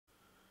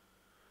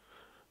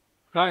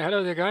Right,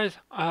 hello there guys.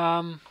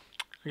 Again,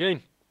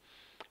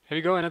 here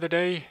we go, another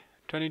day.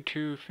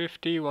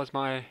 2250 was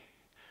my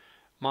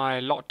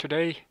lot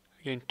today.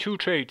 Again, two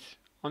trades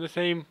on the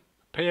same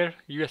pair,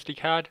 USD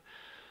CAD.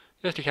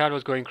 USD CAD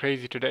was going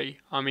crazy today.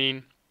 I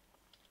mean,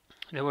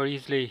 there were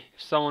easily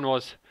someone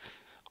was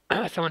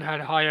someone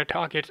had higher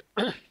targets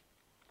on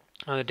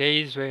the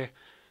days where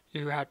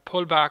you had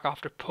pullback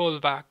after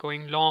pullback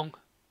going long.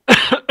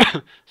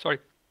 Sorry,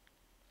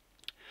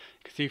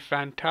 you can see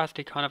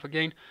fantastic kind of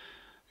again.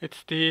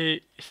 It's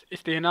the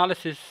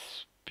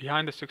analysis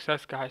behind the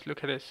success, guys.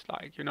 Look at this.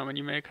 Like, when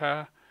you make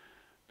a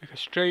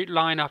straight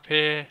line up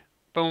here,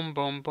 boom,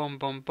 boom, boom,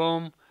 boom,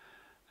 boom,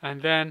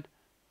 and then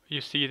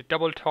you see the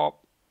double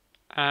top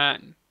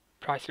and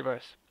price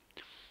reverse.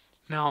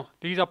 Now,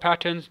 these are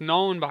patterns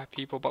known by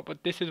people,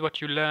 but this is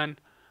what you learn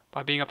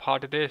by being a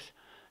part of this.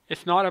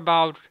 It's not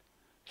about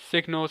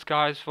signals,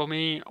 guys. For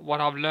me, what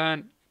I've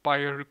learned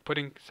by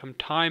putting some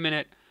time in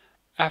it,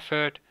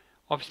 effort,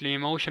 obviously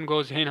emotion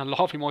goes in, a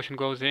lot of emotion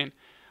goes in,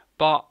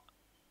 but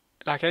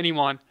like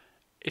anyone,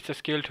 it's a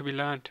skill to be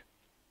learned.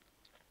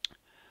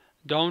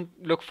 Don't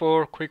look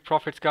for quick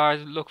profits,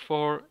 guys. Look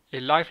for a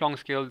lifelong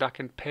skill that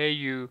can pay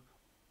you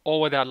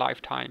over that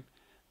lifetime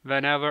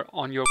whenever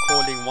on your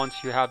calling once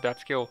you have that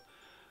skill.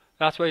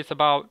 That's what it's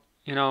about,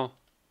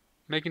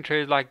 making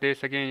trades like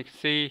this. Again, you can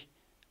see,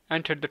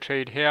 entered the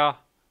trade here,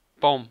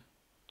 boom.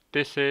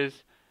 This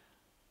is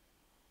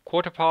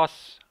quarter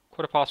past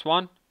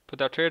one, put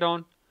that trade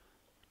on,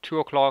 2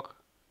 o'clock,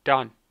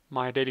 done.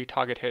 My daily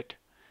target hit.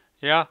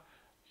 Yeah,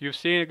 you've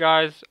seen it,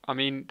 guys. I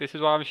mean, this is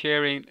what I'm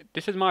sharing.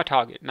 This is my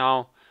target.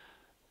 Now,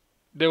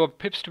 there were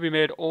pips to be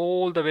made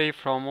all the way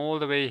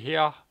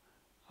here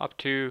up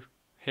to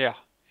here.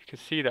 You can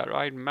see that,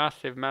 right?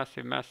 Massive,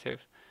 massive,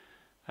 massive,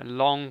 and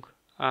long.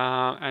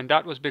 And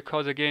that was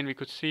because, again, we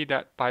could see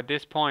that by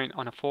this point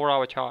on a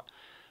 4-hour chart,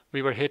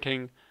 we were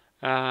hitting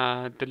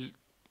the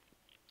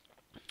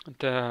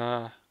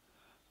the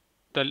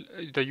the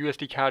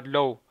USD CAD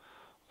low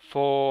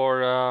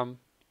for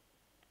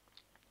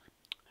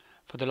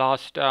the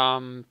last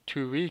 2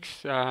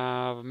 weeks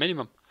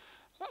minimum.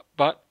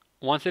 But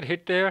once it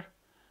hit there,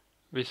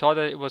 we saw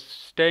that it was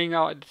staying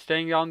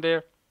down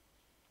there.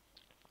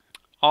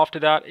 After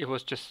that, it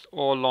was just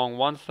all long.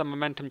 Once the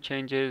momentum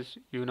changes,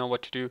 you know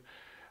what to do.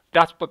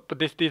 But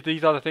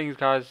these are the things,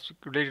 guys,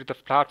 related to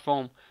the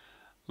platform.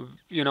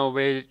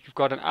 Where you've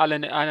got an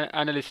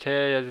analyst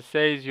here, as it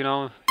says, it's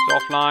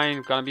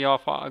offline,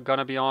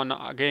 gonna be on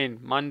again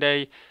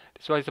Monday.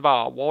 This is what it's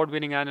about.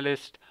 Award-winning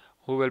analyst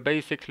who will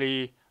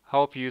basically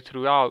help you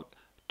throughout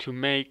to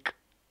make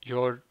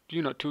your,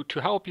 to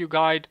help you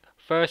guide.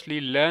 Firstly,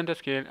 learn the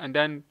skill, and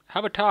then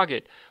have a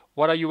target.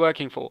 What are you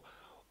working for?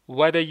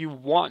 Whether you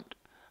want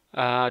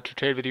to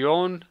trade with your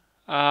own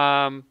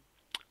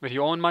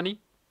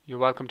money, you're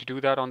welcome to do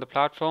that on the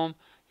platform.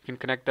 You can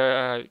connect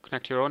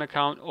your own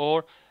account,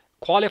 or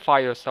qualify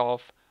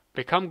yourself,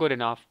 become good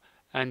enough,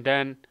 and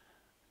then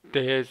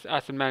there's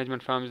asset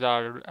management firms that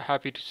are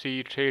happy to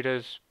see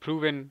traders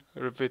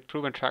with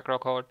proven track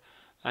record,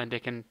 and they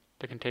can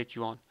take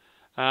you on.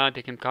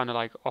 They can kind of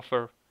like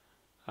offer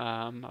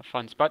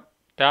funds, but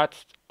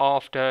that's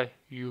after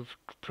you've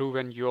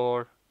proven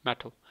your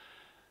metal.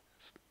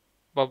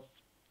 But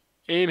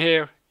aim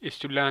here is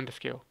to learn the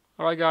skill.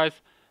 All right, guys,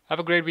 have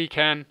a great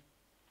weekend.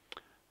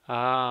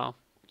 Uh,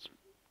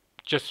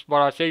 just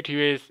what I say to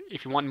you is,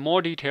 if you want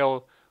more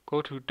detail,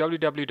 go to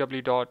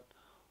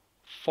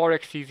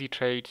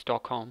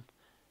www.forexeasytrades.com.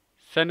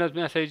 Send us a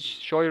message,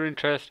 show your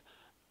interest,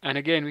 and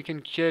again, we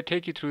can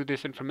take you through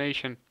this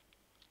information.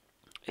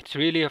 It's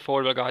really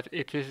affordable, guys.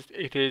 It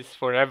is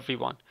for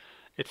everyone.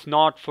 It's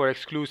not for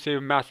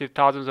exclusive, massive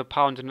thousands of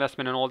pounds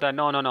investment and all that.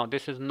 No, no, no.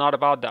 This is not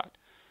about that.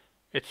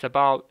 It's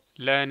about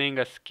learning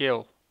a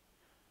skill.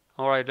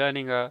 All right,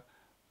 learning a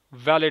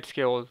valid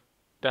skill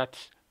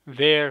that's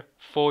there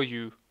for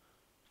you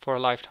for a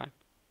lifetime.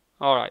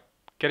 All right,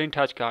 get in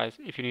touch, guys,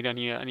 if you need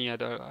any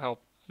other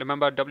help.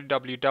 Remember,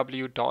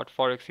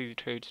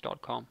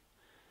 www.forexeasytrades.com.